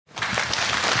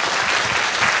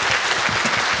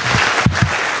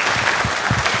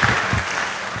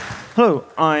Hello,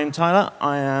 I'm Tyler.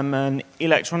 I am an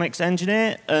electronics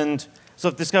engineer, and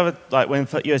sort of discovered, like, when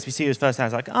USB-C was first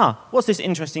out, I was like, what's this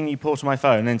interesting new port on my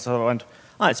phone? And so I went,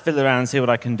 let's fiddle around and see what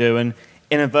I can do. And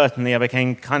inadvertently, I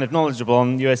became kind of knowledgeable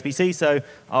on USB-C, so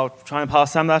I'll try and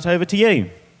pass some of that over to you.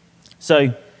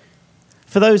 So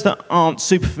for those that aren't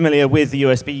super familiar with the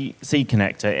USB-C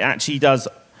connector, it actually does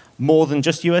more than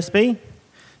just USB.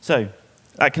 So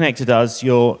that connector does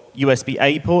your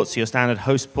USB-A ports, your standard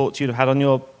host ports you'd have had on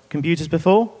your computers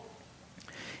before.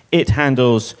 It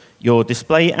handles your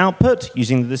display output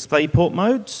using the DisplayPort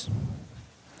modes.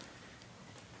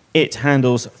 It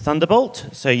handles Thunderbolt,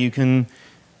 so you can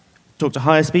talk to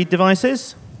higher speed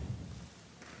devices.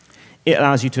 It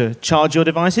allows you to charge your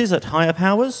devices at higher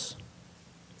powers.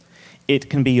 It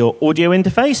can be your audio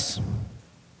interface.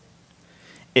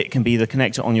 It can be the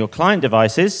connector on your client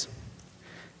devices,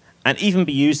 and even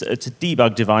be used to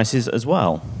debug devices as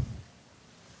well.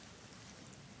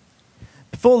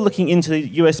 Before looking into the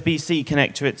USB-C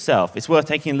connector itself, it's worth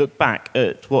taking a look back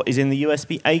at what is in the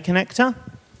USB-A connector.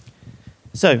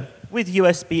 So with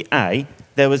USB-A,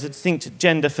 there was a distinct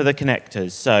gender for the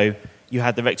connectors. So you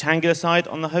had the rectangular side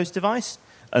on the host device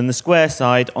and the square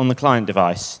side on the client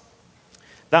device.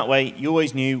 That way, you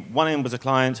always knew one end was a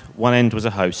client, one end was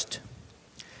a host.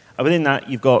 And within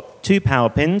that, you've got 2 power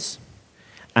pins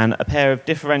and a pair of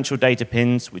differential data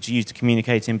pins, which are used to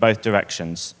communicate in both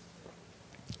directions.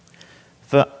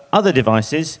 For other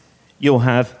devices, you'll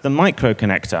have the micro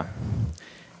connector.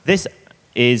 This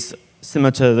is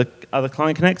similar to the other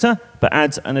client connector, but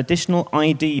adds an additional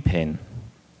ID pin.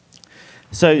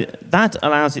 So that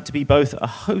allows it to be both a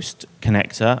host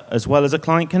connector as well as a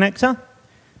client connector.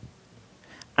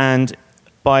 And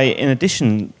in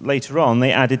addition, later on,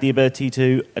 they added the ability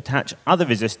to attach other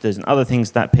resistors and other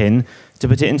things to that pin to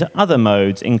put it into other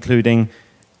modes, including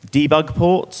debug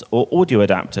ports or audio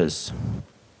adapters.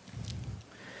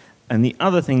 And the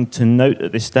other thing to note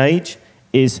at this stage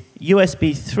is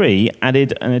USB 3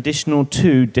 added an additional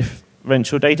 2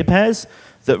 differential data pairs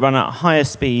that run at higher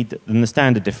speed than the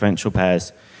standard differential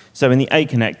pairs. So in the A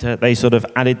connector, they sort of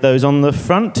added those on the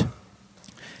front.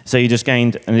 So you just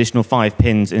gained an additional 5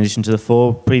 pins in addition to the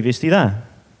 4 previously there.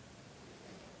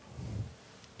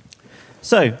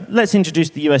 So let's introduce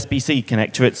the USB-C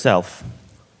connector itself.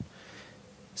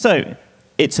 So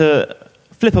it's a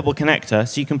flippable connector,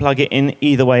 so you can plug it in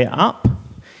either way up.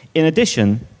 In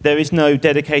addition, there is no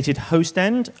dedicated host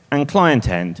end and client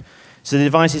end, so the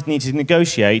devices need to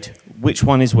negotiate which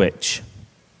one is which.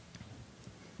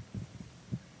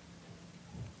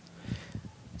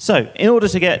 So in order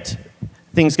to get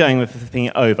things going with flipping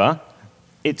it over,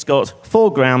 it's got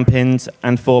 4 ground pins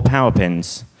and 4 power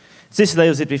pins. So this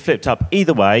allows it to be flipped up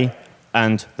either way,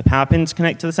 and the power pins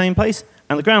connect to the same place,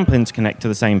 and the ground pins connect to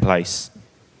the same place.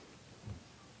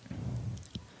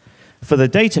 For the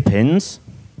data pins,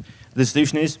 the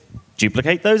solution is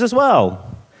duplicate those as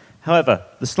well. However,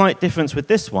 the slight difference with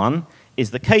this one is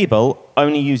the cable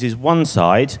only uses one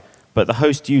side, but the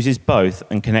host uses both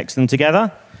and connects them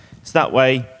together. So that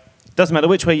way, it doesn't matter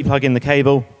which way you plug in the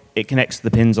cable, it connects to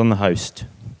the pins on the host.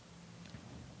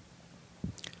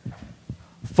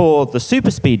 For the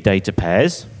super speed data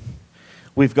pairs,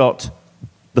 we've got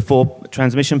the 4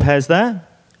 transmission pairs there,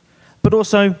 but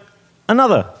also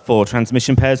another 4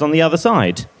 transmission pairs on the other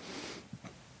side.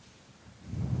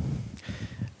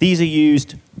 These are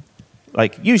used,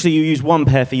 like usually you use 1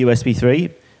 pair for USB 3,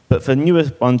 but for newer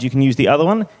ones you can use the other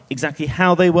one. Exactly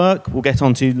how they work we'll get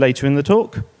onto later in the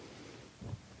talk.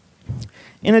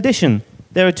 In addition,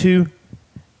 there are 2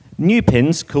 new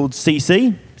pins called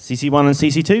CC1 and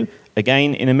CC2,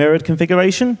 again in a mirrored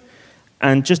configuration,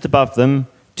 and just above them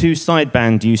 2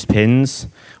 sideband use pins,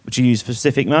 which are used for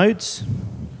specific modes.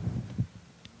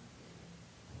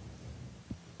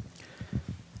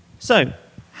 So,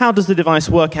 how does the device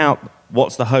work out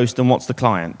what's the host and what's the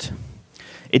client?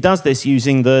 It does this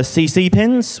using the CC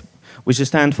pins, which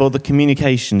stand for the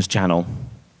communications channel.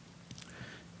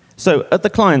 So, at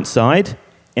the client side,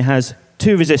 it has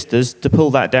 2 resistors to pull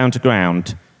that down to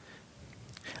ground.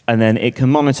 And then it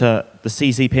can monitor the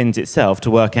CC pins itself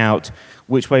to work out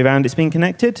which way around it's being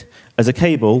connected, as a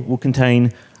cable will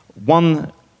contain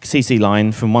 1 CC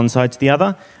line from one side to the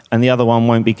other, and the other one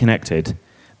won't be connected.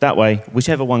 That way,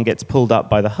 whichever one gets pulled up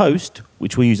by the host,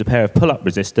 which will use a pair of pull-up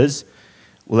resistors,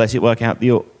 will let it work out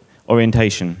the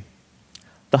orientation.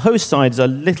 The host side is a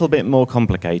little bit more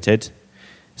complicated.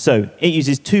 So it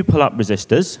uses 2 pull-up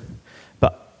resistors,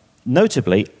 but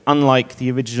notably, unlike the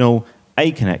original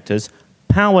A connectors,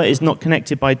 power is not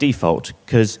connected by default,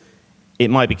 because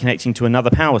it might be connecting to another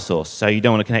power source, so you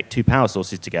don't want to connect 2 power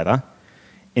sources together.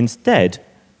 Instead,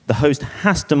 the host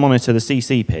has to monitor the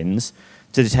CC pins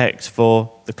to detect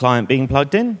for the client being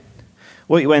plugged in.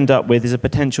 What you end up with is a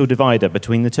potential divider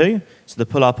between the two, so the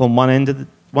pull up on one end of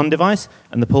one device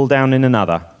and the pull down in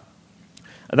another.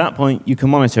 At that point, you can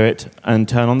monitor it and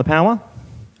turn on the power.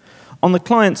 On the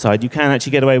client side, you can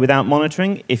actually get away without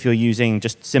monitoring if you're using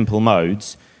just simple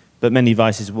modes, but many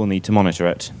devices will need to monitor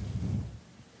it.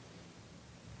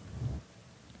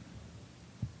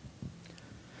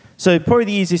 So probably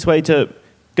the easiest way to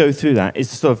go through that is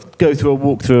to sort of go through a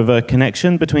walkthrough of a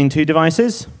connection between two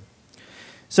devices.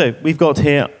 So we've got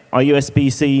here our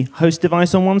USB-C host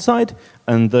device on one side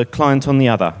and the client on the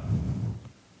other.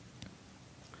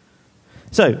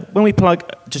 So when we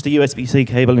plug just a USB-C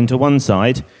cable into one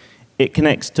side, it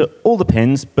connects to all the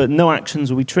pins, but no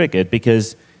actions will be triggered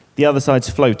because the other side's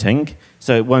floating,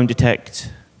 so it won't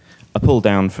detect a pull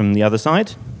down from the other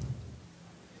side.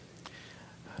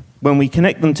 When we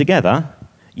connect them together,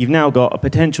 you've now got a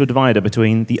potential divider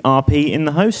between the RP in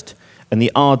the host and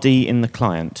the RD in the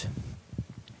client.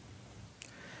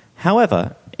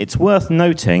 However, it's worth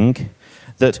noting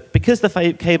that because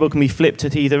the cable can be flipped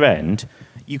at either end,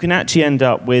 you can actually end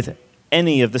up with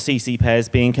any of the CC pairs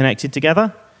being connected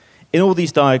together. In all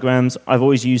these diagrams, I've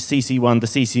always used CC1 to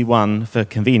CC1 for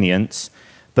convenience,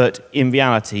 but in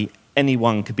reality, any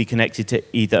one could be connected to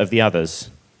either of the others.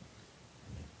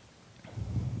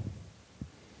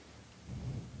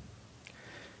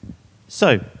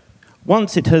 So,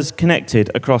 once it has connected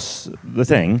across the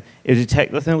thing, it will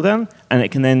detect the pull down, and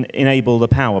it can then enable the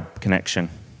power connection.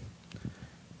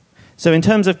 So in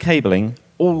terms of cabling,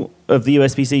 all of the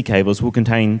USB-C cables will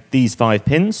contain these 5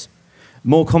 pins.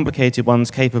 More complicated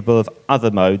ones capable of other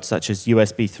modes, such as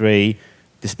USB 3,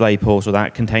 DisplayPort, or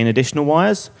that, contain additional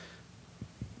wires.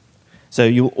 So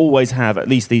you'll always have at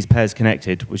least these pairs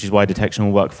connected, which is why detection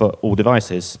will work for all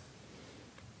devices.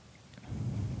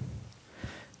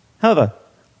 However,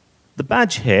 the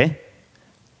badge here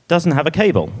doesn't have a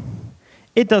cable.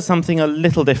 It does something a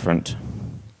little different.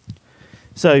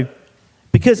 So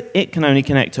because it can only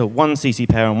connect to one CC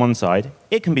pair on one side,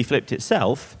 it can be flipped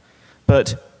itself,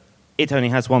 but it only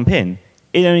has one pin.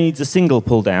 It only needs a single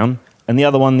pull down, and the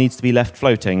other one needs to be left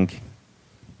floating.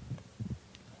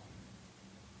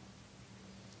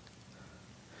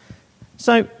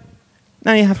 So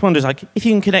now you have to wonder, like, if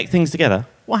you can connect things together,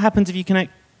 what happens if you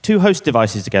connect 2 host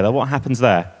devices together? What happens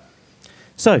there?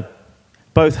 So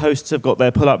both hosts have got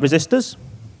their pull-up resistors,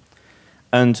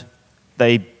 and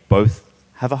they both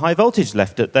have a high voltage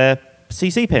left at their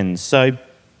CC pins. So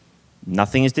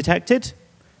nothing is detected,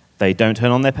 they don't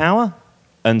turn on their power,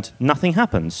 and nothing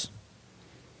happens.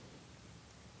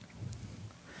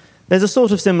 There's a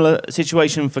sort of similar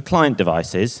situation for client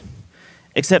devices,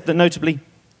 except that notably,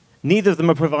 neither of them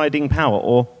are providing power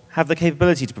or have the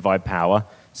capability to provide power,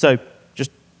 so just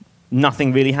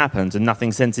nothing really happens and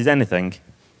nothing senses anything.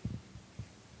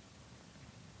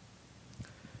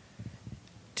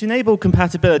 To enable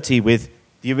compatibility with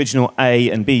the original A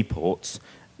and B ports,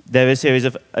 there are a series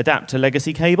of adapter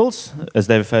legacy cables, as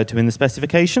they're referred to in the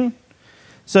specification.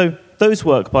 So those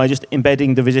work by just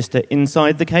embedding the resistor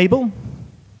inside the cable.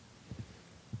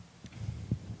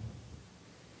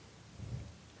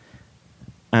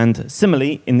 And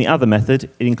similarly, in the other method,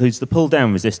 it includes the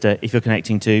pull-down resistor if you're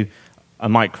connecting to a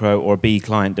micro or a B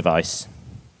client device.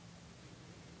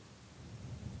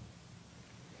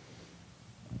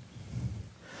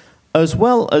 As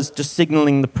well as just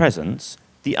signaling the presence,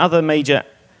 the other major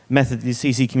method the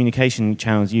CC communication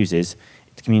channels uses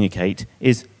to communicate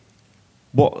is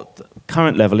what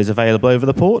current level is available over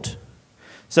the port.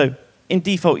 So in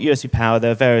default USB power,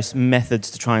 there are various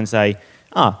methods to try and say,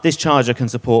 this charger can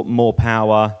support more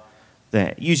power.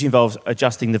 That usually involves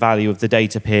adjusting the value of the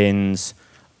data pins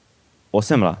or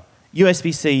similar.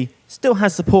 USB-C still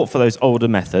has support for those older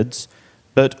methods,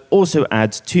 but also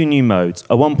adds 2 new modes,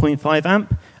 a 1.5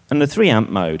 amp and a 3 amp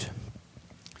mode.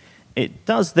 It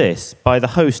does this by the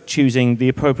host choosing the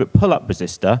appropriate pull-up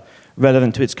resistor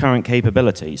relevant to its current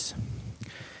capabilities.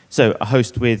 So a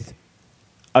host with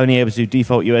only able to do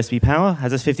default USB power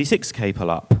has a 56K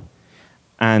pull-up,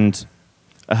 and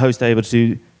a host able to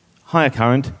do higher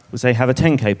current would say have a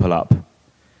 10K pull-up.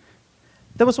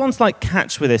 There was one slight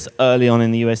catch with this early on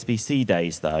in the USB-C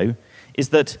days, though, is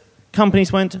that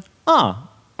companies went,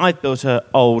 I've built an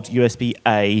old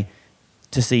USB-A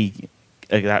to C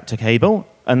adapter cable,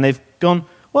 and they've gone,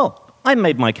 well, I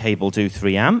made my cable do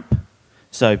 3 amp,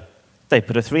 so they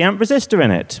put a 3 amp resistor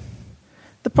in it.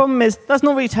 The problem is, that's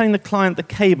not really telling the client the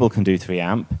cable can do 3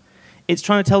 amp, it's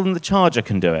trying to tell them the charger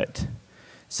can do it.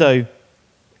 So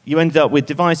you ended up with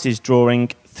devices drawing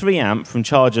 3 amp from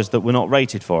chargers that were not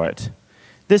rated for it.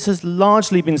 This has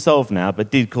largely been solved now, but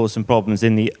did cause some problems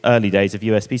in the early days of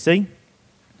USB-C.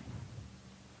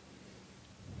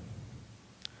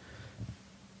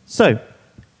 So,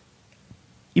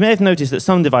 you may have noticed that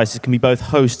some devices can be both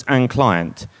host and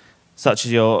client, such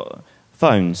as your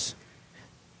phones.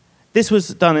 This was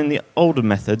done in the older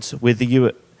methods with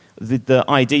the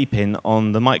ID pin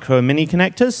on the micro and mini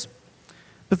connectors.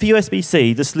 But for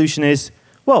USB-C, the solution is,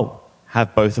 well,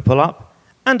 have both a pull-up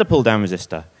and a pull-down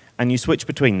resistor, and you switch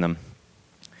between them.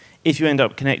 If you end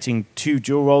up connecting two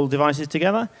dual-role devices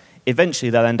together, eventually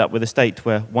they'll end up with a state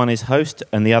where one is host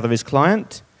and the other is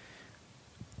client,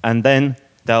 and then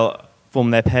they'll form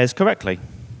their pairs correctly.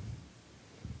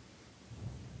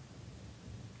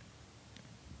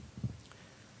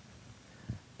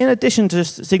 In addition to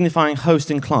signifying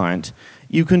host and client,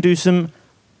 you can do some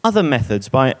other methods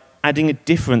by adding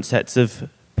different sets of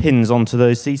pins onto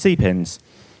those CC pins.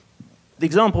 The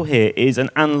example here is an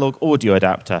analog audio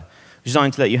adapter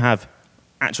designed to let you have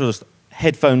actual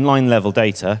headphone line level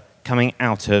data coming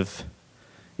out of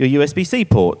your USB-C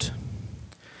port.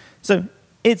 So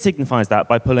it signifies that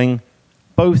by pulling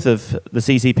both of the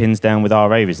CC pins down with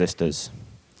RA resistors.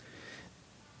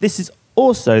 This is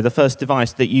also the first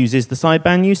device that uses the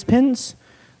sideband use pins,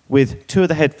 with two of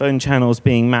the headphone channels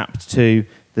being mapped to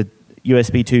the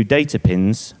USB 2 data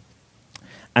pins,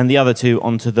 and the other two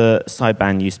onto the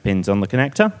sideband use pins on the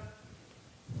connector.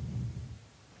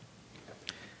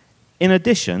 In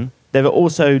addition, there are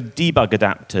also debug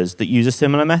adapters that use a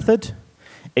similar method,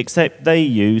 except they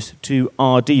use two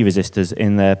RD resistors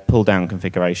in their pull-down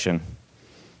configuration.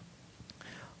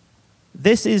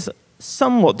 This is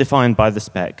somewhat defined by the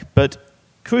spec, but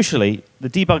crucially, the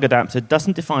debug adapter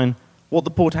doesn't define what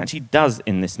the port actually does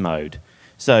in this mode.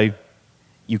 So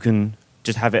you can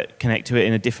just have it connect to it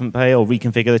in a different way or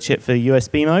reconfigure the chip for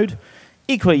USB mode.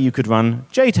 Equally, you could run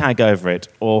JTAG over it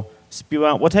or spew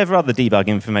out whatever other debug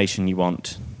information you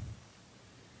want.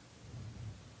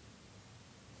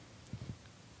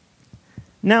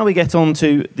 Now we get on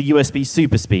to the USB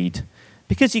super speed.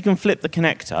 Because you can flip the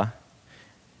connector,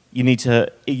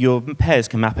 your pairs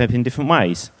can map up in different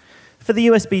ways. For the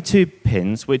USB 2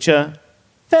 pins, which are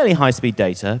fairly high-speed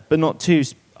data, but not too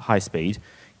high speed,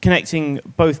 connecting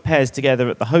both pairs together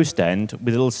at the host end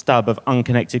with a little stub of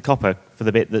unconnected copper for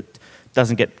the bit that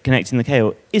doesn't get connected in the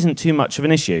cable isn't too much of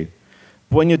an issue.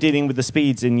 But when you're dealing with the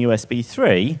speeds in USB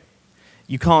 3,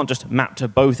 you can't just map to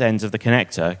both ends of the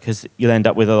connector because you'll end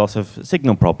up with a lot of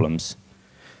signal problems.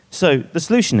 So the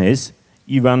solution is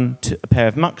you run a pair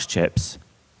of MUX chips,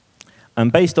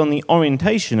 and based on the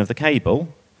orientation of the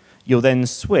cable, you'll then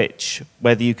switch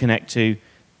whether you connect to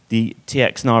the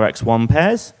TX and RX1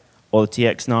 pairs or the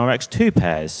TX and RX2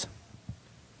 pairs.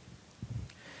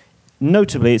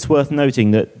 Notably, it's worth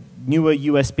noting that newer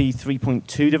USB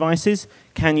 3.2 devices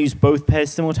can use both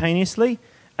pairs simultaneously,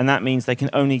 and that means they can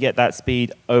only get that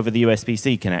speed over the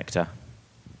USB-C connector.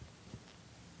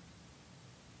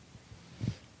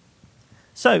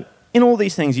 So, in all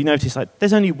these things, you notice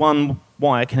there's only one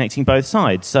wire connecting both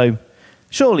sides. So,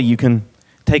 surely you can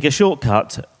take a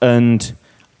shortcut and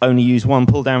only use one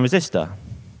pull-down resistor.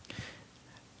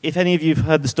 If any of you have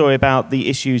heard the story about the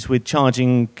issues with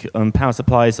charging power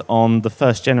supplies on the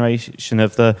first generation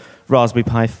of the Raspberry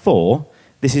Pi 4,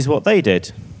 this is what they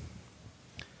did.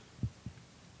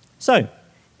 So,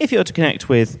 if you were to connect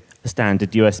with a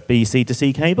standard USB C to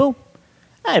C cable,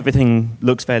 everything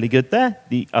looks fairly good there.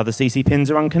 The other CC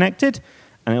pins are unconnected,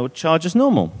 and it will charge as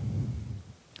normal.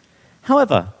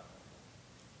 However,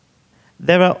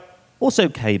 there are also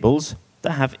cables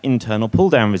that have internal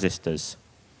pull-down resistors.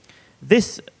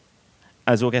 This,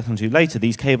 as we'll get onto later,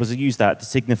 these cables are used to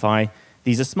signify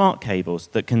these are smart cables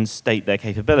that can state their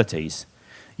capabilities.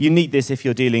 You need this if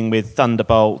you're dealing with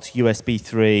Thunderbolt, USB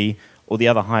 3, or the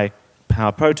other high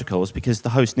power protocols, because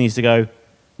the host needs to go,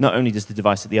 not only does the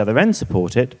device at the other end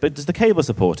support it, but does the cable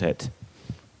support it?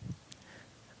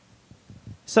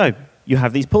 So, you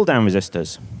have these pull-down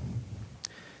resistors.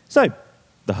 So,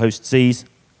 the host sees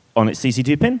on its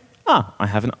CC2 pin, I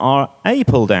have an RA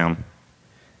pull-down.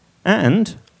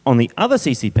 And on the other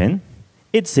CC pin,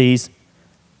 it sees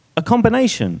a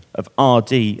combination of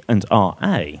RD and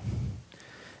RA.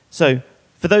 So,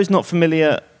 for those not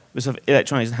familiar with sort of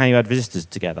electronics and how you add resistors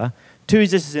together, two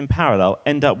resistors in parallel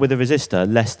end up with a resistor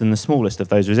less than the smallest of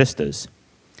those resistors.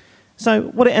 So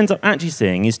what it ends up actually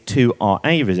seeing is two RA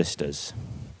resistors.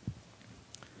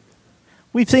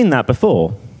 We've seen that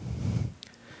before.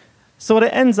 So what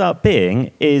it ends up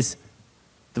being is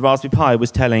the Raspberry Pi was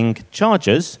telling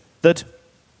chargers that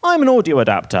I'm an audio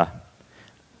adapter.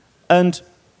 And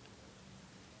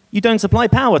you don't supply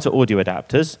power to audio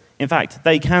adapters. In fact,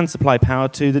 they can supply power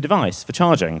to the device for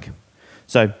charging.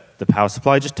 So the power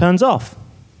supply just turns off.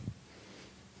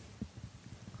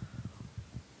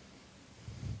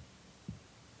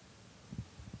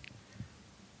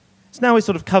 now we've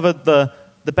sort of covered the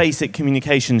basic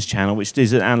communications channel, which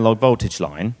is an analog voltage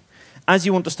line. As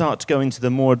you want to start to go into the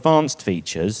more advanced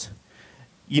features,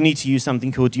 you need to use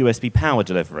something called USB power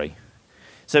delivery.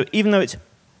 So even though it's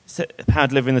power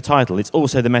delivery in the title, it's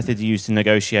also the method used to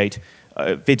negotiate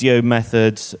video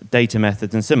methods, data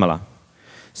methods, and similar.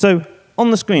 So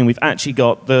on the screen, we've actually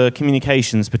got the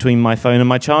communications between my phone and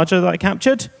my charger that I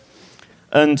captured.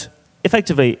 And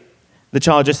effectively, the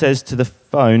charger says to the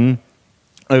phone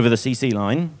over the CC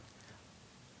line,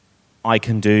 I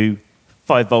can do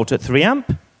 5 volt at 3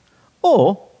 amp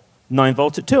or 9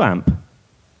 volt at 2 amp.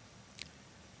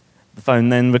 The phone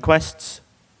then requests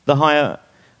the higher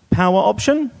power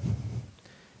option.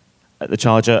 The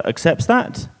charger accepts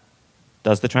that,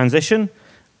 does the transition,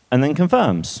 and then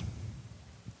confirms.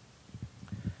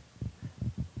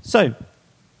 So,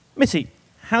 Mitty,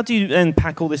 how do you then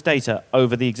pack all this data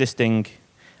over the existing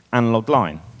analog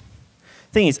line?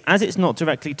 Thing is, as it's not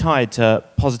directly tied to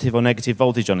positive or negative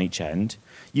voltage on each end,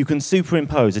 you can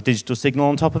superimpose a digital signal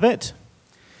on top of it.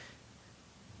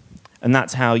 And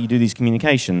that's how you do these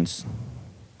communications.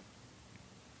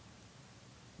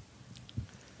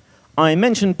 I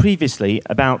mentioned previously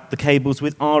about the cables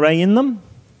with RA in them.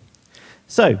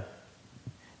 So,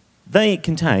 they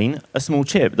contain a small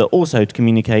chip that also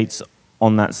communicates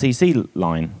on that CC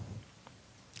line.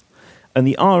 And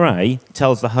the RA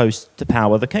tells the host to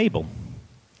power the cable.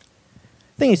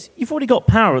 Thing is, you've already got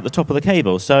power at the top of the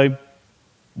cable, so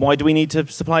why do we need to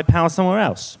supply power somewhere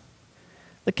else?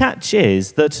 The catch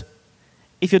is that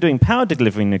if you're doing power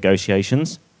delivery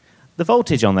negotiations, the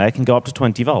voltage on there can go up to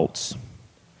 20 volts.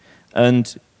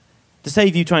 And to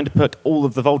save you trying to put all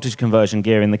of the voltage conversion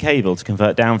gear in the cable to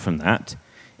convert down from that,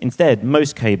 instead,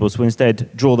 most cables will instead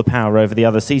draw the power over the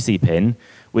other CC pin,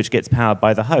 which gets powered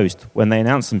by the host when they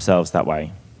announce themselves that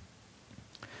way.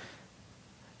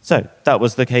 So that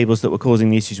was the cables that were causing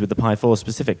the issues with the Pi 4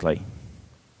 specifically.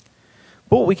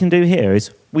 But what we can do here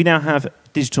is we now have a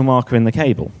digital marker in the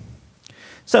cable.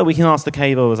 So we can ask the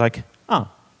cable, like,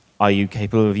 are you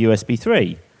capable of USB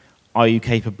 3? Are you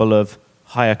capable of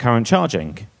higher current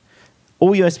charging?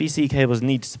 All USB-C cables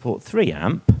need to support 3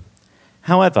 amp.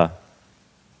 However,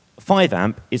 5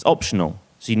 amp is optional,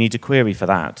 so you need to query for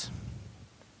that.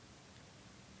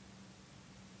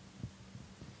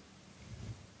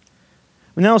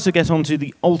 We now also get onto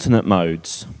the alternate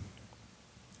modes.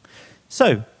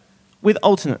 So, with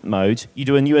alternate mode, you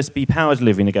do a USB power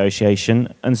delivery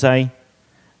negotiation and say,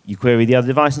 you query the other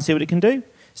device and see what it can do.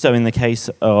 So in the case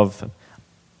of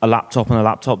a laptop and a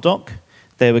laptop dock,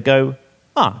 they would go,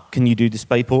 can you do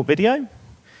DisplayPort video?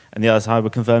 And the other side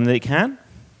would confirm that it can.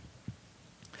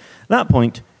 At that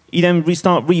point, you then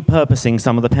start repurposing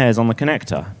some of the pairs on the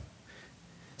connector.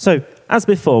 So, as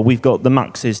before, we've got the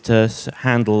muxes to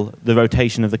handle the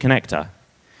rotation of the connector.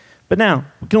 But now,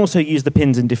 we can also use the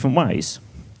pins in different ways.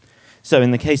 So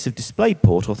in the case of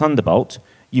DisplayPort or Thunderbolt,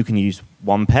 you can use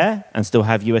 1 pair and still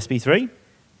have USB 3.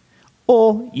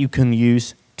 Or you can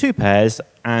use 2 pairs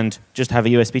and just have a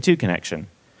USB 2 connection.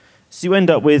 So you end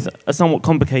up with a somewhat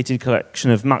complicated collection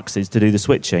of muxes to do the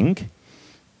switching.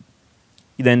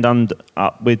 You then end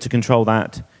up with, to control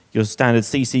that, your standard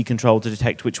CC control to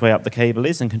detect which way up the cable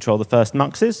is and control the first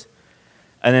muxes.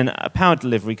 And then a power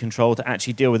delivery control to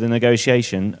actually deal with the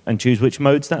negotiation and choose which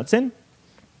modes that's in.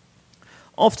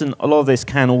 Often, a lot of this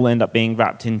can all end up being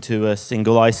wrapped into a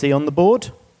single IC on the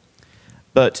board.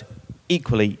 But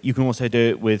equally, you can also do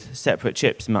it with separate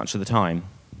chips much of the time.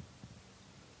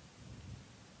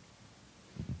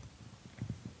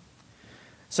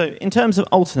 So in terms of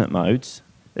alternate modes,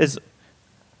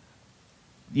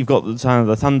 you've got the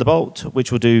Thunderbolt,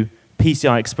 which will do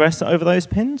PCI Express over those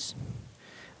pins.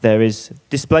 There is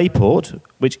DisplayPort,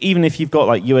 which even if you've got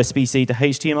like USB-C to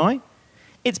HDMI,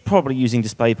 it's probably using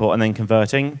DisplayPort and then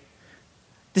converting,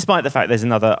 despite the fact there's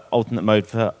another alternate mode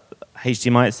for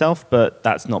HDMI itself, but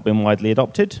that's not been widely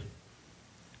adopted.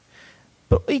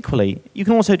 But equally, you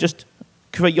can also just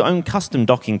create your own custom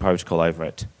docking protocol over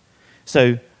it.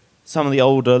 So some of the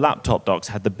older laptop docks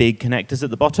had the big connectors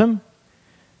at the bottom.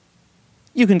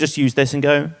 You can just use this and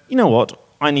go, you know what,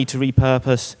 I need to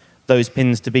repurpose those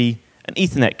pins to be an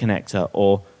Ethernet connector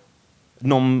or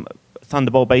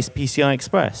non-Thunderbolt-based PCI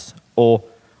Express, or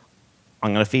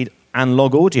I'm going to feed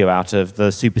analog audio out of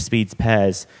the super speeds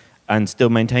pairs and still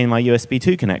maintain my USB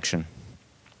 2 connection.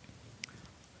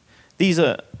 These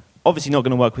are obviously not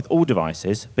going to work with all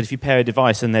devices, but if you pair a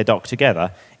device and they're docked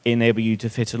together, it enables you to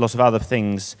fit a lot of other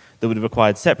things that would have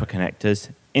required separate connectors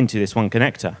into this one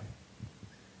connector.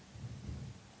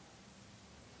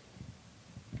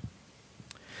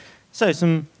 So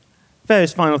some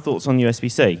various final thoughts on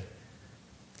USB-C.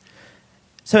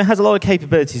 So it has a lot of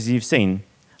capabilities you've seen,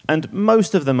 and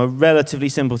most of them are relatively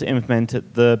simple to implement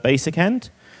at the basic end,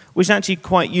 which is actually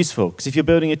quite useful, because if you're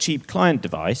building a cheap client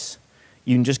device,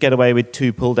 you can just get away with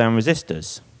 2 pull-down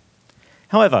resistors.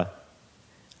 However,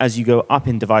 as you go up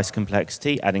in device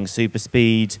complexity, adding super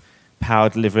speed, power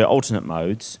delivery, alternate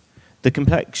modes, the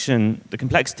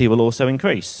complexity will also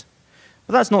increase.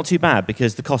 But that's not too bad,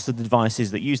 because the cost of the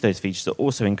devices that use those features are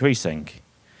also increasing.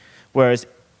 Whereas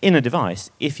in a device,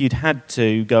 if you'd had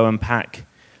to go and pack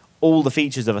all the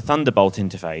features of a Thunderbolt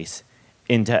interface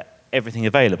into everything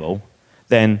available,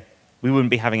 then we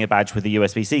wouldn't be having a badge with a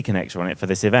USB-C connector on it for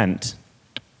this event.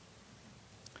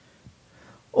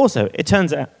 Also, it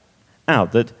turns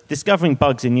out that discovering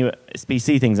bugs in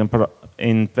USB-C things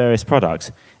in various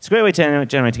products is a great way to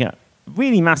generating a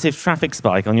really massive traffic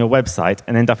spike on your website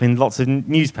and end up in lots of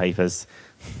newspapers.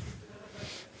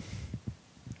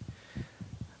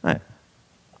 Right.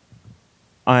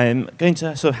 I'm going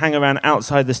to sort of hang around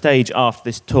outside the stage after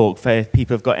this talk for if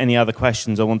people have got any other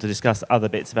questions or want to discuss other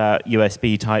bits about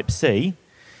USB Type-C.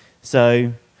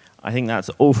 So I think that's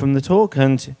all from the talk,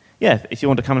 and yeah, if you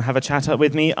want to come and have a chat up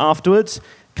with me afterwards,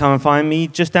 come and find me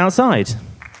just outside.